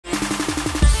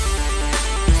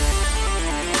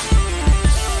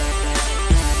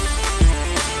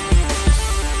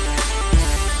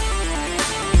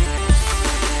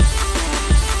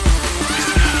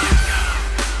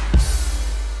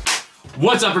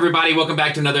What's up, everybody? Welcome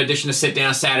back to another edition of Sit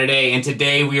Down Saturday, and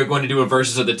today we are going to do a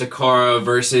versus of the Takara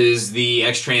versus the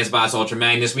X-Transbots Ultra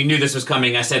Magnus. We knew this was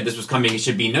coming. I said this was coming. It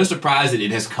should be no surprise that it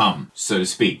has come, so to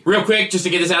speak. Real quick, just to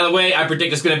get this out of the way, I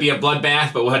predict it's going to be a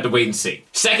bloodbath, but we'll have to wait and see.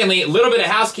 Secondly, a little bit of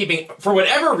housekeeping. For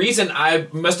whatever reason, I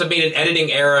must have made an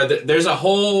editing error. There's a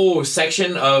whole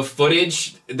section of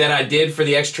footage that I did for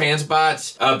the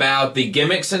X-Transbots about the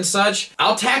gimmicks and such.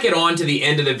 I'll tack it on to the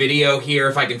end of the video here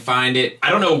if I can find it.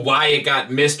 I don't know why it got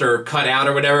missed or cut out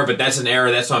or whatever, but that's an error.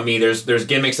 That's on me. There's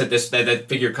gimmicks that that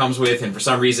figure comes with, and for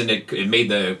some reason it made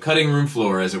the cutting room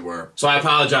floor, as it were. So I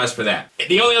apologize for that.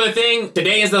 The only other thing,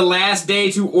 today is the last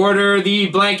day to order the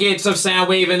blankets of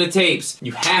Soundwave and the tapes.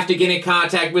 You have to get in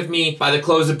contact with me by the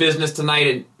close of business tonight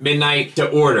at midnight to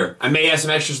order. I may have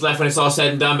some extras left when it's all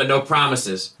said and done, but no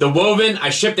promises. The woven,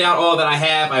 I shipped out all that I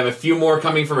have. I have a few more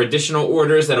coming for additional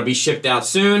orders that'll be shipped out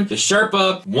soon. The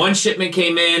Sherpa, one shipment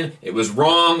came in. It was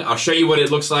wrong. I'll show you what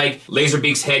it looks like.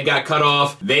 Laserbeak's head got cut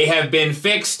off. They have been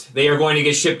fixed. They are going to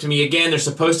get shipped to me again. They're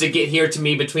supposed to get here to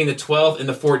me between the 12th and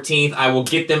the 14th. I will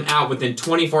get them out within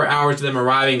 24 hours of them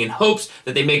arriving in hopes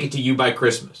that they make it to you by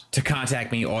Christmas. To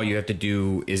contact me, all you have to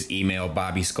do is email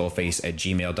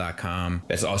bobbyskullface@gmail.com.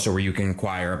 That's also where you can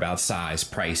inquire about size,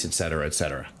 price, etc.,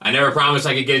 etc. I never promised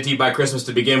I could get it to you by Christmas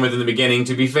to begin with in the beginning,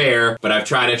 to be fair, but I've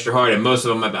tried extra hard, and most of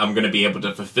them I'm going to be able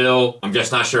to fulfill. I'm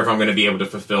just not sure if I'm going to be able to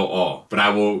fulfill all. But I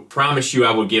will promise you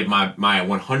I will give my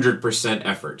 100%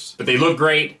 efforts. But they look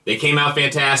great. They came out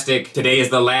fantastic. Today is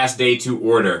the last day to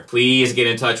order. Please get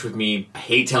in touch with me. I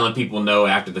hate telling people no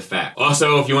after the fact.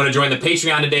 Also, if you want to join the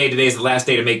Patreon today, today's the last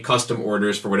day to make custom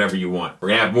orders for whatever you want. We're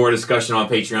going to have more discussion on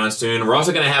Patreon soon. We're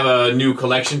also going to have a new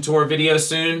collection tour video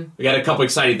soon. We got a couple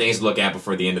exciting things to look at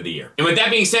before the end of the year. And with that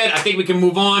being said, I think we can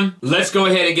move on. Let's go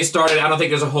ahead and get started. I don't think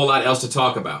there's a whole lot else to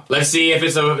talk about. Let's see if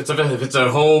it's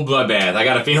a whole bloodbath. I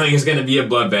got a feeling it's going to be a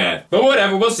bloodbath. But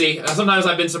whatever, we'll see. Sometimes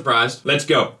I've been surprised. Let's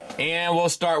go. And we'll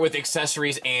start with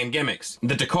accessories and gimmicks.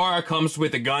 The Takara comes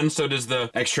with a gun, so does the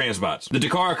X-Transbots. The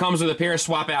Takara comes with a pair of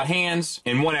swap-out hands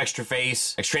and one extra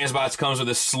face. X-Transbots comes with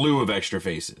a slew of extra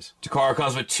faces. Takara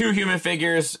comes with 2 human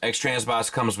figures.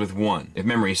 X-Transbots comes with 1. If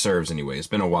memory serves anyway. It's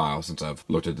been a while since I've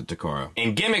looked at the Takara.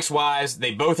 And gimmicks-wise,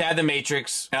 they both have the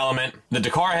Matrix element. The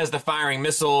Takara has the firing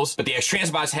missiles, but the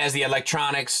X-Transbots has the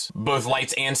electronics, both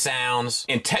lights and sounds.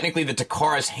 And technically the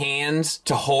Takara's hands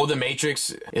to hold the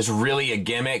Matrix is really a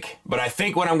gimmick. But I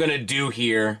think what I'm going to do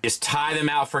here is tie them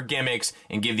out for gimmicks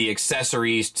and give the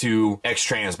accessories to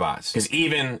X-Transbots. Because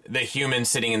even the human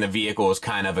sitting in the vehicle is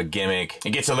kind of a gimmick.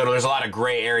 It gets there's a lot of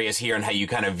gray areas here on how you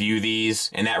kind of view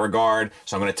these in that regard.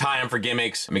 So I'm going to tie them for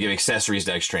gimmicks. I'm going to give accessories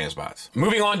to X-Transbots.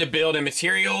 Moving on to build and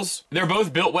materials. They're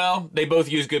both built well. They both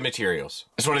use good materials.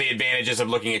 It's one of the advantages of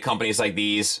looking at companies like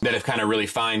these that have kind of really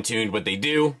fine-tuned what they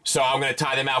do. So I'm going to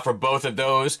tie them out for both of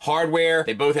those. Hardware,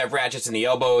 they both have ratchets in the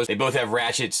elbows. They both have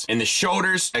ratchets in the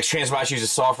shoulders. X-Transbots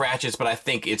uses soft ratchets, but I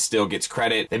think it still gets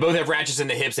credit. They both have ratchets in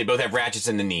the hips. They both have ratchets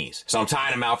in the knees. So I'm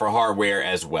tying them out for hardware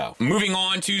as well. Moving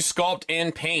on to sculpt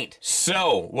and paint.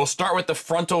 So we'll start with the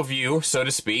frontal view, so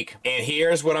to speak. And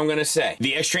here's what I'm going to say.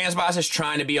 The X-Transbots is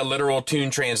trying to be a literal tune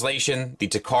translation. The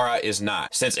Takara is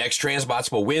not. Since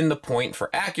X-Transbots will win the point for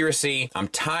accuracy, I'm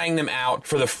tying them out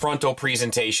for the frontal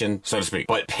presentation, so to speak.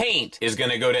 But paint is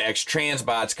going to go to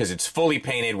X-Transbots because it's fully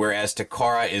painted, whereas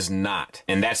Takara is not.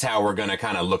 And that's how we're going to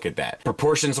kind of look at that.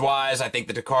 Proportions-wise, I think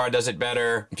the Takara does it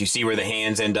better. If you see where the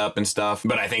hands end up and stuff.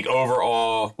 But I think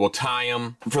overall, we'll tie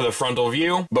them for the frontal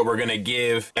view, but we're going to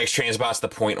give X-Transbots the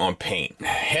point on paint.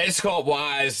 Head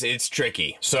sculpt-wise, it's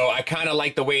tricky. So I kind of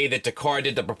like the way that Takara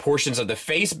did the proportions of the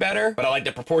face better, but I like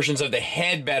the proportions of the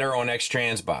head better on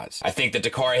X-Transbots. I think the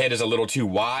Takara head is a little too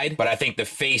wide, but I think the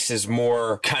face is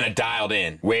more kind of dialed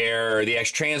in, where the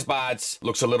X-Transbots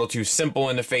looks a little too simple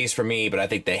in the face for me, but I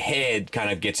think the head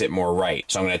kind of gets it more right.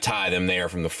 So I'm going to tie them there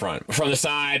from the front. From the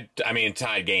side, I mean,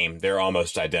 tied game. They're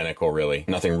almost identical, really.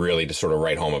 Nothing really to sort of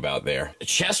write home about there.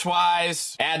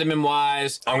 Chest-wise,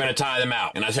 abdomen-wise, I'm going to tie them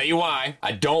out. And I'll tell you why.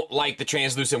 I don't like the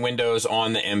translucent windows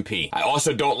on the MP. I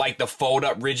also don't like the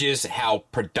fold-up ridges, how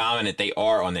predominant they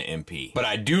are on the MP. But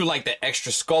I do like the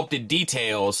extra sculpted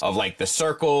details of like the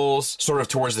circles, sort of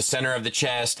towards the center of the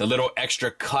chest, the little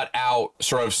extra cut out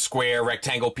sort of square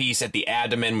rectangle piece at the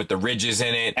abdomen with the ridges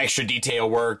in it, extra detail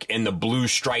work in the blue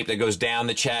stripe that goes down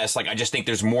the chest. Like, I just think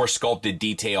there's more sculpted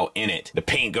detail in it. The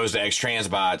paint goes to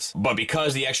X-Transbots, but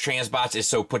because the X-Transbots is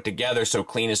so put together, so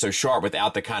clean and so sharp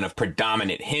without the kind of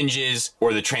predominant hinges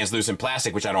or the translucent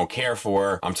plastic, which I don't care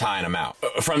for, I'm tying them out.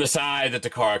 From the side, the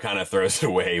Takara kind of throws it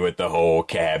away with the whole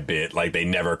cab bit. Like, they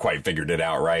never never quite figured it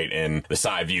out right, and the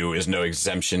side view is no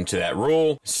exemption to that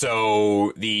rule.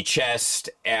 So the chest,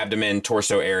 abdomen,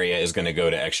 torso area is going to go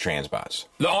to X Transbots.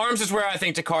 The arms is where I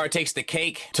think Takara takes the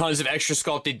cake. Tons of extra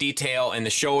sculpted detail in the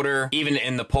shoulder, even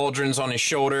in the pauldrons on his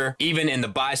shoulder, even in the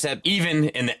bicep, even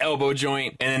in the elbow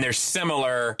joint, and then they're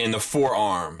similar in the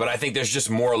forearm. But I think there's just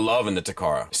more love in the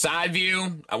Takara. Side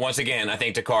view, once again, I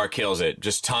think Takara kills it.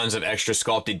 Just tons of extra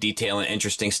sculpted detail and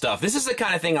interesting stuff. This is the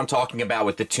kind of thing I'm talking about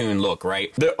with the Toon look,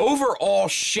 right? The overall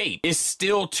shape is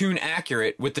still Toon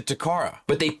accurate with the Takara,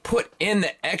 but they put in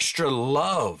the extra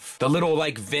love, the little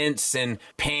like vents and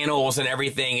panels and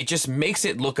everything. It just makes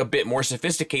it look a bit more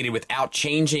sophisticated without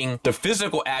changing the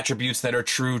physical attributes that are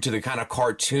true to the kind of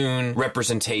cartoon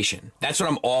representation. That's what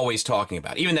I'm always talking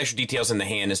about. Even the extra details in the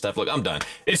hand and stuff. Look, I'm done.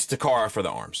 It's Takara for the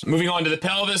arms. Moving on to the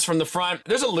pelvis from the front.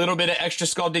 There's a little bit of extra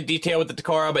sculpted detail with the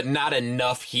Takara, but not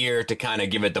enough here to kind of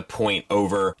give it the point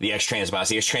over the X Transbots.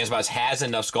 The X Transbots has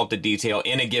enough sculpted detail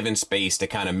in a given space to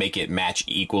kind of make it match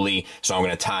equally, so I'm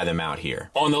going to tie them out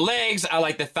here. On the legs, I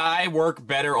like the thigh work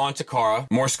better on Takara.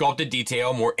 More sculpted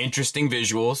detail, more interesting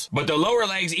visuals. But the lower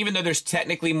legs, even though there's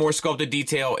technically more sculpted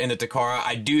detail in the Takara,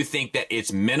 I do think that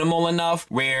it's minimal enough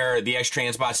where the X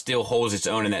Transbot still holds its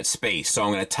own in that space. So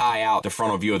I'm going to tie out the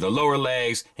frontal view of the lower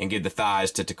legs and give the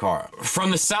thighs to Takara.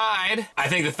 From the side, I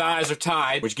think the thighs are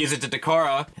tied, which gives it to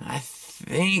Takara. And I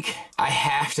think I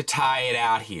have to tie it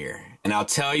out here. And I'll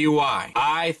tell you why.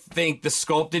 I think the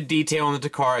sculpted detail on the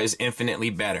Takara is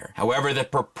infinitely better. However, the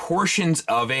proportions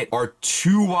of it are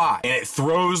too wide, and it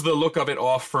throws the look of it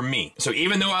off for me. So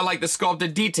even though I like the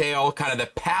sculpted detail, kind of the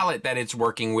palette that it's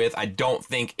working with, I don't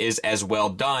think is as well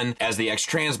done as the X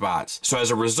Transbots. So as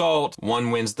a result,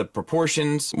 one wins the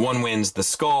proportions, one wins the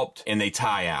sculpt, and they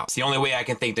tie out. It's the only way I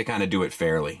can think to kind of do it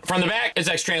fairly. From the back, it's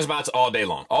X Transbots all day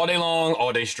long. All day long,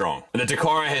 all day strong. The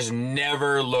Takara has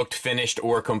never looked finished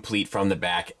or complete from the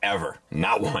back ever.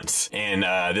 Not once. And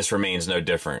this remains no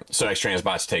different. So X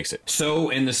Transbots takes it. So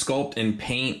in the sculpt and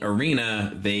paint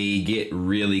arena, they get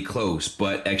really close,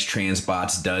 but X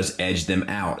Transbots does edge them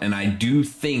out. And I do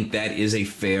think that is a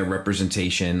fair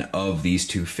representation of these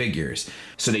two figures.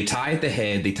 So they tie at the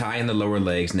head, they tie in the lower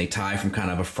legs, and they tie from kind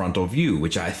of a frontal view,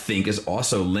 which I think is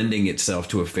also lending itself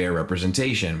to a fair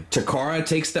representation. Takara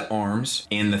takes the arms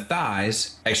and the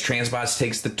thighs. X Transbots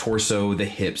takes the torso, the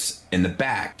hips, and the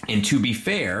back. And to be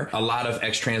fair, a lot of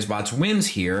X Transbots wins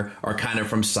here are kind of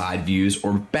from side views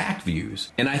or back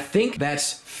views. And I think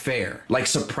that's fair, like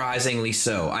surprisingly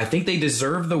so. I think they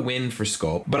deserve the win for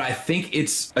sculpt, but I think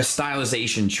it's a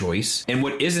stylization choice. And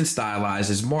what isn't stylized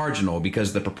is marginal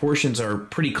because the proportions are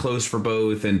pretty close for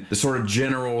both, and the sort of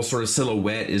general sort of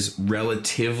silhouette is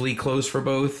relatively close for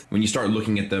both. When you start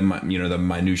looking at the, the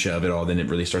minutia of it all, then it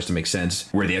really starts to make sense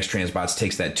where the X Transbots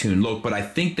takes that Toon look. But I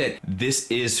think that this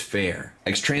is fair.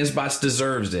 X Transbots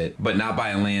deserves it, but not by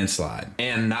a landslide,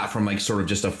 and not from like sort of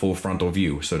just a full frontal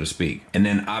view, so to speak. And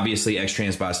then obviously X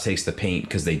Transbots takes the paint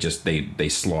because they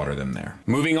slaughter them there.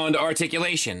 Moving on to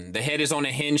articulation. The head is on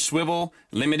a hinge swivel,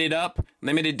 limited up,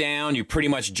 limited down. You pretty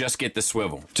much just get the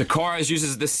swivel. Takara's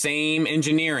uses the same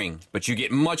engineering, but you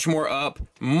get much more up,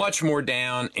 much more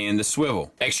down, and the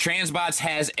swivel. X Transbots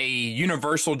has a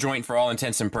universal joint for all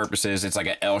intents and purposes. It's like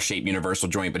an L-shaped universal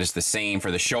joint, but it's the same for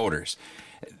the shoulders.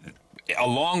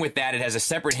 Along with that, it has a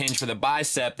separate hinge for the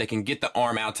bicep that can get the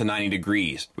arm out to 90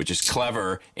 degrees, which is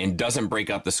clever and doesn't break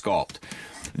up the sculpt.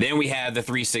 Then we have the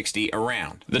 360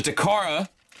 around. The Takara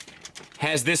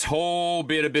has this whole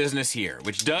bit of business here,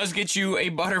 which does get you a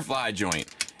butterfly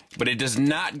joint, but it does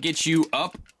not get you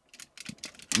up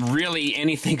really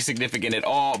anything significant at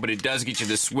all, but it does get you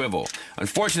the swivel.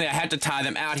 Unfortunately, I had to tie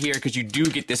them out here because you do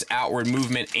get this outward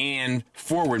movement and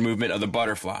forward movement of the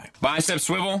butterfly. Bicep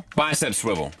swivel, bicep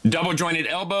swivel. Double jointed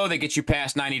elbow that gets you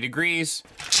past 90 degrees.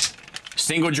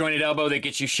 Single jointed elbow that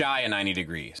gets you shy of 90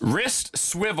 degrees. Wrist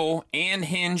swivel and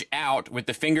hinge out with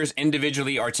the fingers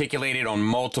individually articulated on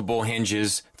multiple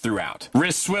hinges throughout.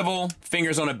 Wrist swivel,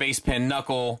 fingers on a base pin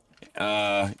knuckle.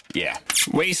 Yeah.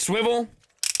 Waist swivel,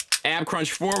 ab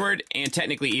crunch forward, and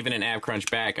technically even an ab crunch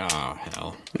back. Oh,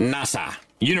 hell. Nasa.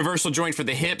 Universal joint for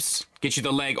the hips. Get you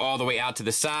the leg all the way out to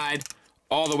the side,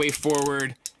 all the way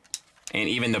forward, and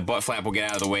even the butt flap will get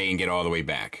out of the way and get all the way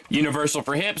back. Universal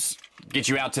for hips. Get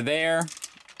you out to there,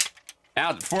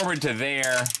 out forward to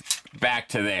there, back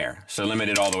to there. So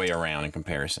limited all the way around in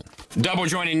comparison. Double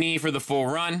jointed knee for the full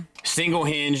run. Single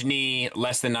hinge knee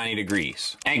less than 90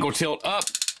 degrees. Ankle tilt up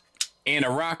and a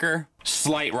rocker,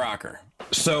 slight rocker.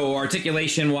 So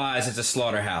articulation-wise, it's a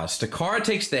slaughterhouse. Takara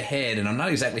takes the head, and I'm not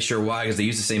exactly sure why, because they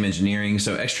use the same engineering,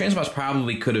 so X-Transbots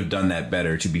probably could have done that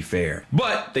better, to be fair.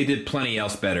 But they did plenty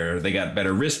else better. They got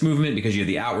better wrist movement because you have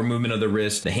the outward movement of the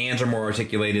wrist. The hands are more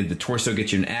articulated. The torso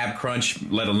gets you an ab crunch,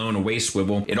 let alone a waist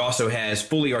swivel. It also has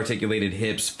fully articulated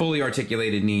hips, fully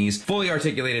articulated knees, fully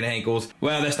articulated ankles.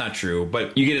 Well, that's not true,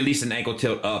 but you get at least an ankle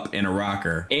tilt up in a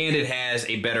rocker. And it has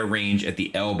a better range at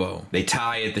the elbow. They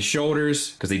tie at the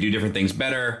shoulders because they do different things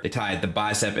better. They tie at the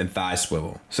bicep and thigh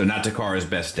swivel. So not Takara's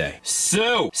best day.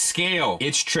 So, scale.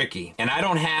 It's tricky. And I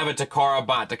don't have a Takara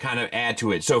bot to kind of add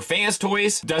to it. So Fans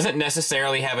Toys doesn't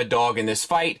necessarily have a dog in this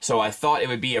fight, so I thought it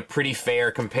would be a pretty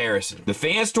fair comparison. The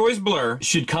Fans Toys Blur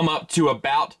should come up to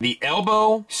about the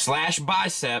elbow slash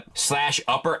bicep slash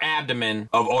upper abdomen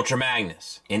of Ultra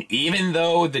Magnus. And even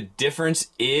though the difference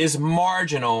is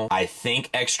marginal, I think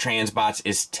X-Transbots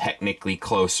is technically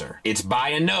closer. It's by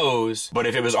a nose, but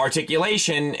if it was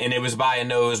articulation and it was by a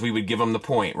nose, we would give them the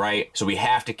point, right? So we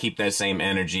have to keep that same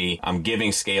energy. I'm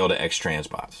giving scale to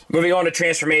X-Transbots. Moving on to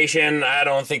transformation, I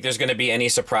don't think there's going to be any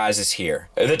surprises here.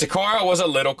 The Takara was a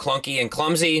little clunky and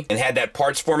clumsy and had that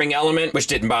parts forming element, which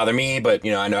didn't bother me, but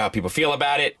you know, I know how people feel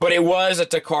about it. But it was a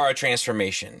Takara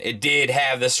transformation. It did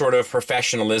have this sort of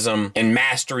professionalism and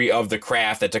mastery of the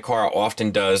craft that Takara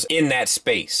often does in that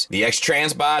space. The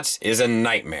X-Transbots is a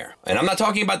nightmare. And I'm not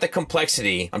talking about the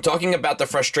complexity. I'm talking about the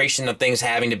frustration of things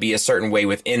having to be a certain way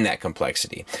within that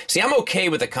complexity. See, I'm okay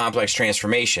with a complex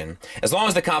transformation as long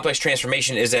as the complex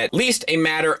transformation is at least a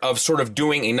matter of sort of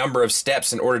doing a number of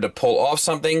steps in order to pull off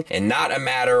something and not a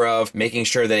matter of making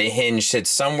sure that a hinge sits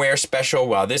somewhere special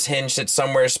while this hinge sits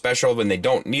somewhere special when they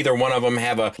don't, neither one of them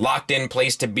have a locked in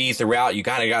place to be throughout. You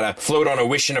kind of gotta float on a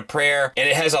wish and a prayer, and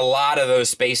it has a lot of those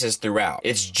spaces throughout.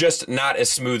 It's just not as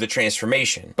smooth a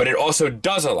transformation, but it also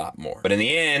does a lot more. But in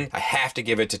the end, I have to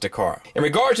give it to Takara. In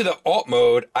regard to the alt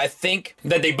mode, I think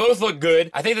that they both look good.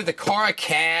 I think that the Takara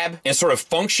cab and sort of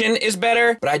function is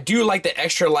better, but I do like the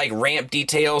extra like ramp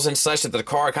details and such that the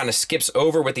Takara kind of skips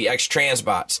over with the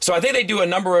X-Transbots. So I think they do a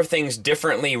number of things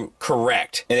differently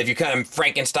correct. And if you kind of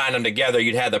Frankenstein them together,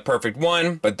 you'd have the perfect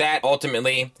one, but that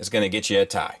ultimately is going to get you a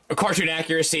tie. Cartoon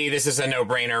accuracy, this is a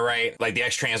no-brainer, right? Like the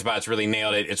X-Transbots really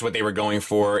nailed it. It's what they were going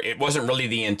for. It wasn't really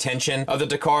the intention of the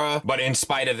Takara, but in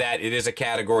spite of that, it is a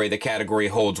category. The category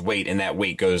holds weight, and that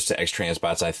weight goes to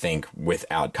X-Transbots, I think,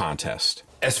 without contest.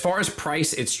 As far as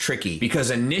price, it's tricky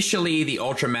because initially the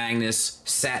Ultra Magnus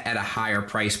sat at a higher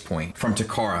price point from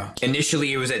Takara.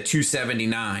 Initially it was at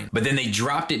 $279, but then they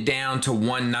dropped it down to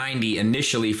 $190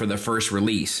 initially for the first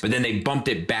release, but then they bumped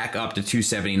it back up to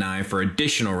 $279 for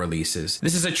additional releases.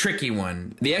 This is a tricky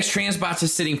one. The X-Transbots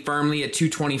is sitting firmly at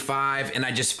 $225, and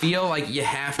I just feel like you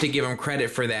have to give them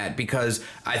credit for that because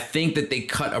I think that they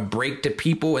cut a break to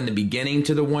people in the beginning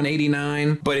to the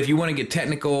 $189, but if you want to get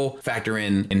technical, factor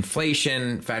in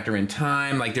inflation, factor in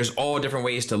time, like there's all different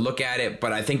ways to look at it,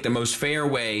 but I think the most fair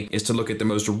way is to look at the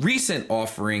most recent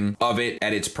offering of it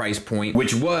at its price point,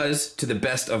 which was, to the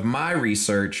best of my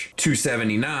research,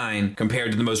 $279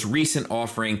 compared to the most recent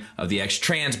offering of the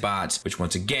X-Transbots, which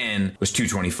once again was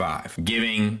 $225,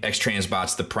 giving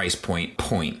X-Transbots the price point.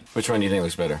 Which one do you think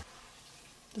looks better?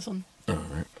 This one. All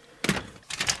right.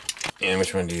 And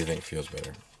which one do you think feels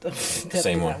better?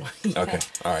 Same one. Yeah. Okay.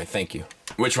 All right. Thank you.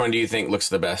 Which one do you think looks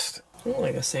the best? They look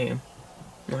like the same.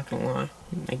 I'm not gonna lie.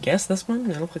 I guess this one,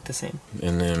 they look like the same.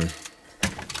 And then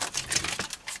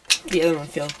the other one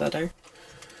feels better.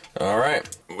 All right.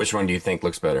 Which one do you think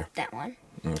looks better? That one.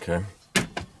 Okay.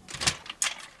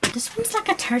 This one's like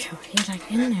a turtle. He's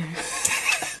like in there.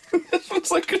 This one's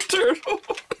like a turtle.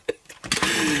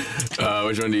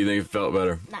 Which one do you think felt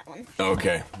better? That one.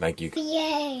 Okay. Thank you.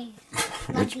 Yay.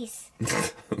 Monkeys.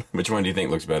 Which one do you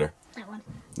think looks better? That one.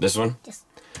 This one? Just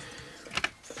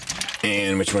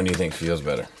And which one do you think feels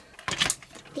better?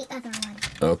 the other one.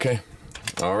 Okay.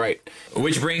 All right.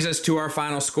 Which brings us to our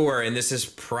final score, and this is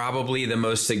probably the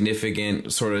most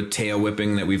significant sort of tail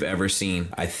whipping that we've ever seen,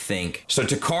 I think. So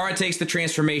Takara takes the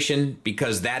transformation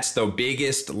because that's the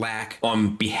biggest lack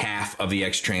on behalf of the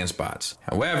X-Transbots.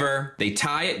 However, they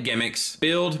tie at gimmicks,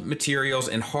 build, materials,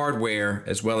 and hardware,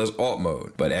 as well as alt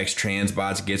mode. But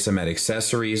X-Transbots gets them at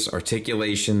accessories,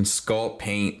 articulation, sculpt,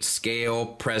 paint, scale,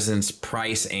 presence,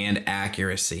 price, and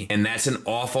accuracy. And that's an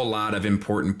awful lot of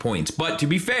important points. But to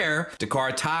be fair,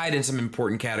 Takara tied in some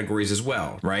important categories as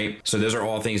well, right? So those are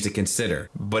all things to consider.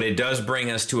 But it does bring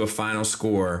us to a final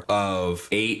score of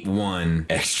 8-1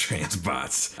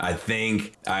 X-Transbots. I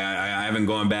think, I haven't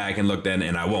gone back and looked at it,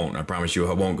 and I won't. I promise you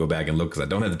I won't go back and look because I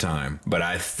don't have the time. But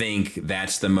I think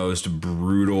that's the most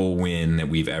brutal win that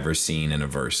we've ever seen in a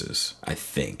Versus. I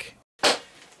think.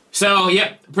 So,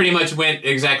 yep, pretty much went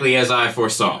exactly as I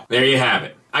foresaw. There you have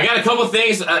it. I got a couple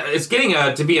things. It's getting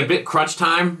to be a bit crunch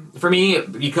time for me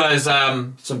because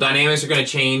some dynamics are going to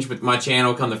change with my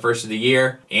channel come the first of the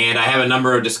year. And I have a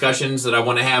number of discussions that I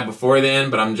want to have before then,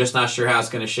 but I'm just not sure how it's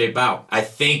going to shape out. I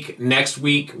think next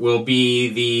week will be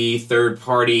the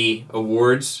third-party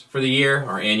awards for the year,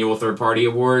 our annual third-party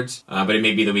awards. But it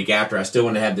may be the week after. I still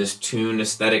want to have this Toon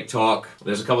aesthetic talk.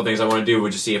 There's a couple things I want to do.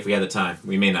 We'll just see if we have the time.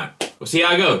 We may not. We'll see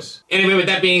how it goes. Anyway, with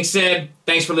that being said,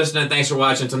 thanks for listening. Thanks for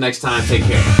watching. Until next time, take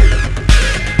care.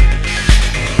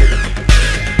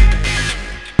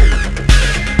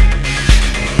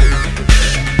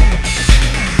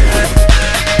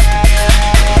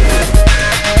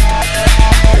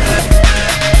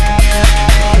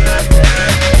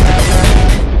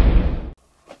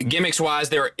 Gimmicks-wise,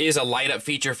 there is a light-up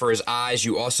feature for his eyes.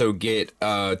 You also get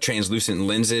translucent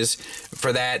lenses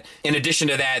for that. In addition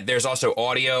to that, there's also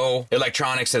audio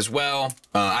electronics as well.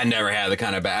 I never had the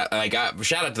kind of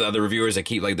shout out to the other reviewers that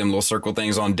keep like them little circle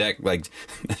things on deck. Like,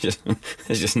 it's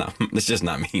just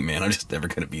not me, man. I'm just never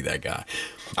gonna be that guy.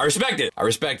 I respect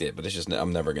it, but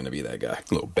I'm never gonna be that guy.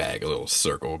 A little bag, a little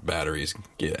circle, batteries.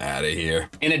 Get out of here.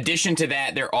 In addition to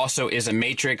that, there also is a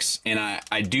matrix, and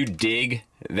I do dig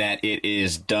that it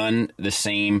is done the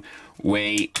same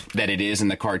way that it is in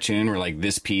the cartoon, where like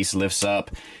this piece lifts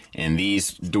up and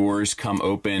these doors come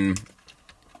open.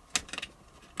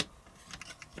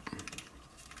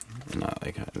 Not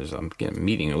like I'm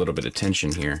meeting a little bit of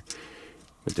tension here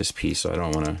with this piece, so I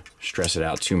don't want to stress it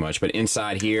out too much. But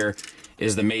inside here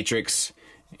is the matrix,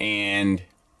 and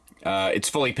it's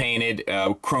fully painted,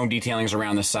 chrome detailings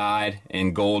around the side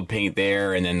and gold paint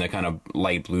there, and then the kind of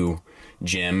light blue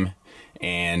gem.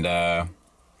 And,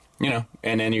 you know,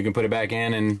 and then you can put it back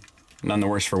in and none the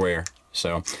worse for wear.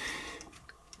 So,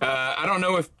 I don't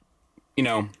know if, you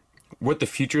know, what the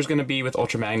future is going to be with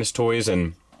Ultra Magnus toys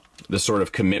and the sort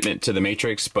of commitment to the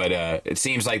Matrix, but, it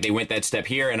seems like they went that step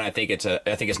here, and I think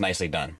it's nicely done.